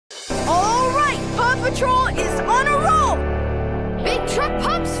Patrol is on a roll! Big truck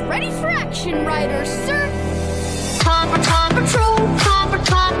pups ready for action, Ryder, sir! Paw Patrol, Paw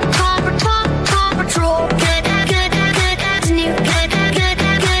Patrol, good as new, good, pretty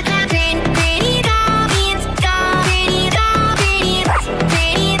Robins, pretty Robins,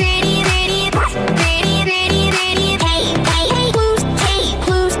 hey,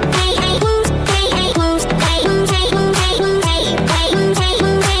 blues,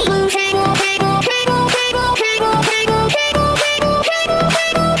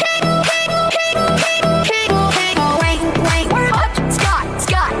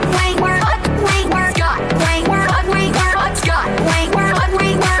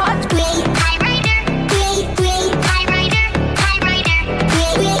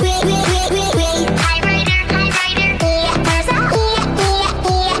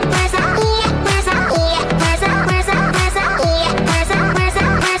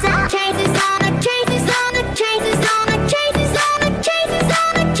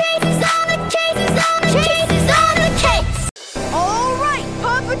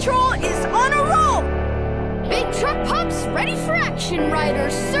 ready for action, Ryder,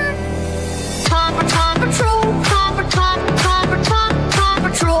 sir! Paw Patrol, Paw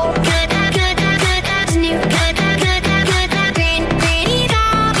Patrol, good as new, good, pretty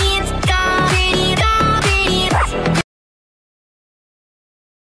Robins, pretty Robins.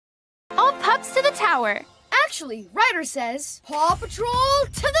 All pups to the tower. Actually, Ryder says, Paw Patrol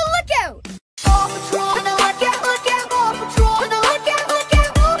to the lookout! Paw Patrol to the lookout, lookout! Paw Patrol to the lookout,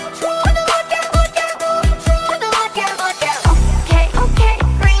 lookout! Paw Patrol to the lookout, lookout! Paw Patrol to the lookout, lookout! Okay,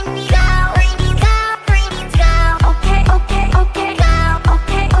 Rainy go, Rainy go, Rainy go. Okay, go, okay.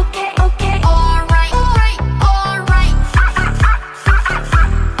 All right.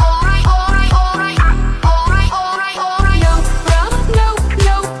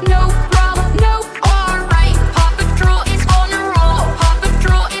 No problem, no. All right, Paw Patrol is on a roll. Paw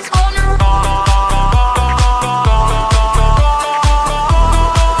Patrol is on a roll.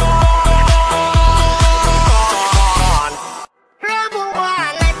 Rubble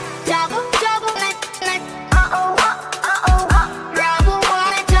one, double, let's. Rubble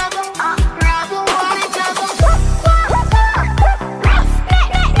one, double, Rubble one, double.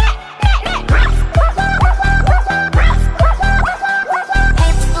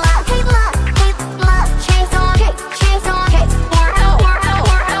 Chase on.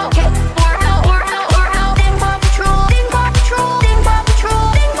 More help. Ding Paw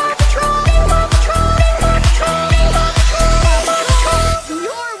Patrol.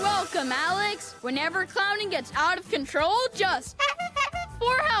 You're welcome, Alex! Whenever clowning gets out of control, just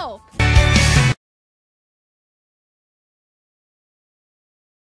for help!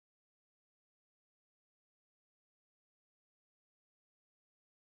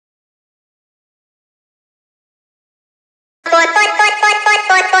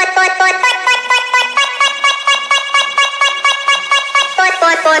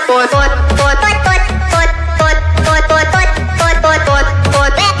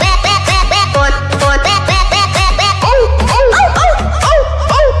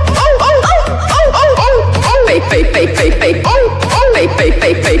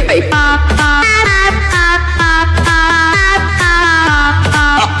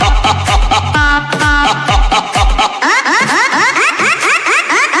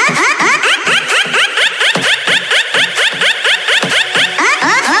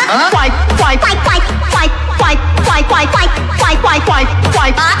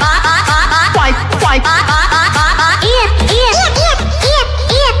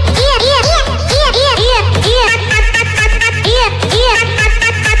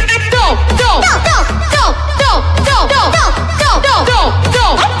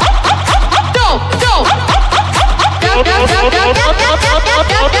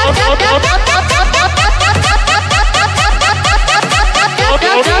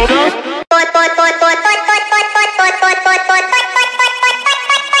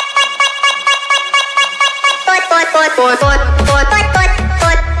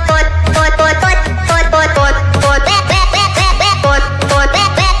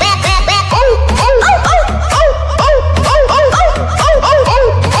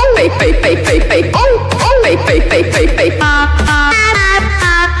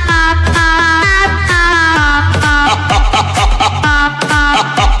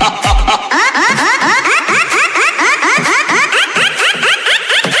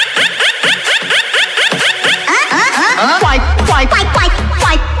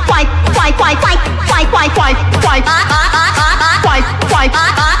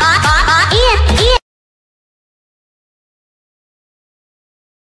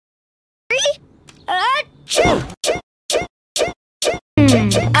 Achoo!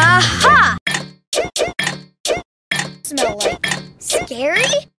 Aha! Smell like scary?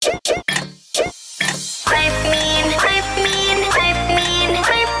 I'm mean, I'm mean, I'm mean,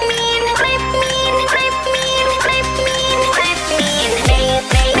 I'm mean, I'm mean, I'm mean, I'm mean, I'm mean.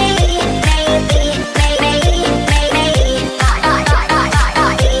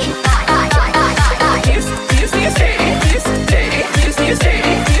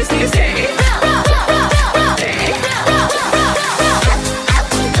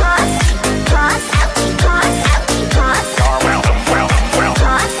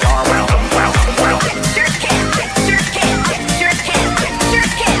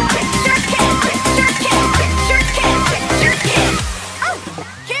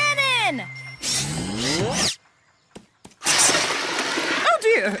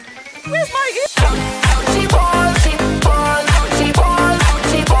 Where's my ear? Ouchie ball, ouchie ball,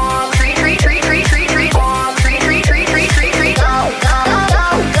 ouchie ball. Tree, tree, tree, tree, tree, tree, ball. Tree, tree, tree, tree, tree, tree. Go, go, go,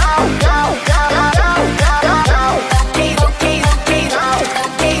 go, go, go, go, go, go, go. Okay, okay, okay, go.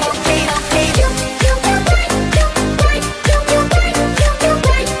 Okay, okay, okay. You right, you right, you right, you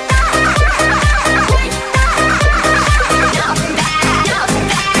right.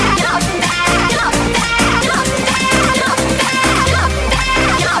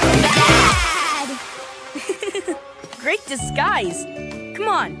 Great disguise. Come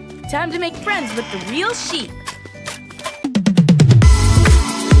on, time to make friends with the real sheep.